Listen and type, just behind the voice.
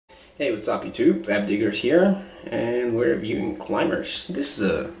Hey, what's up YouTube? AppDiggers here, and we're reviewing Climbers. This is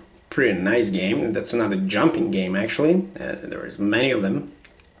a pretty nice game. That's another jumping game actually. There's many of them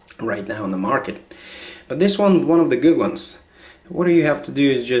right now in the market. But this one of the good ones. What you have to do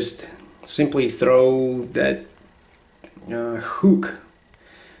is just simply throw that hook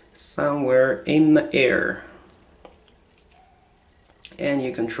somewhere in the air. And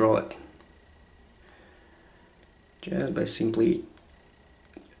you control it. Just by simply...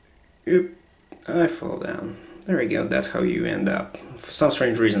 Oop, I fall down. There we go, that's how you end up. For some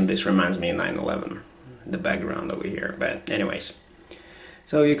strange reason this reminds me of 9/11, the background over here, but anyways.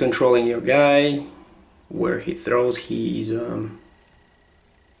 So you're controlling your guy, where he throws his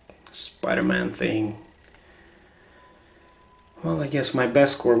Spider-Man thing. Well, I guess my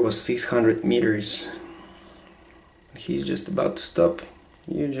best score was 600 meters. He's just about to stop.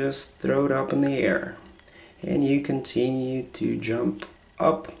 You just throw it up in the air. And you continue to jump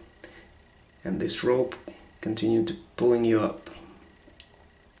up. And this rope continues to pulling you up.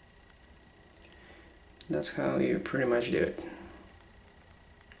 That's how you pretty much do it.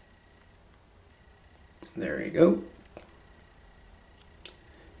 There you go.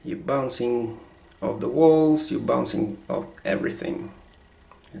 You're bouncing off the walls, you're bouncing off everything.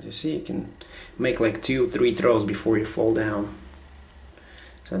 As you see, you can make like 2 or 3 throws before you fall down.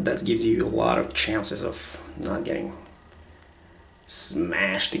 So that gives you a lot of chances of not getting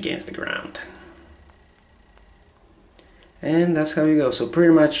smashed against the ground. And that's how you go. So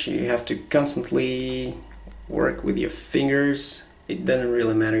pretty much you have to constantly work with your fingers. It doesn't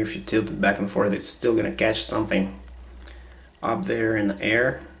really matter if you tilt it back and forth, it's still gonna catch something up there in the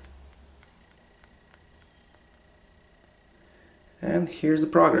air. And here's the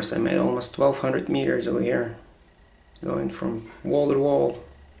progress. I made almost 1200 meters over here, going from wall to wall.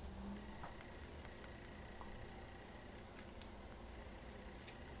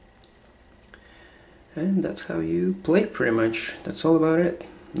 And that's how you play pretty much. That's all about it.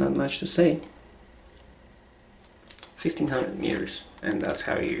 Not much to say. 1500 meters, and that's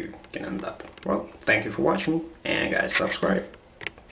how you can end up. Well, thank you for watching, and guys, subscribe.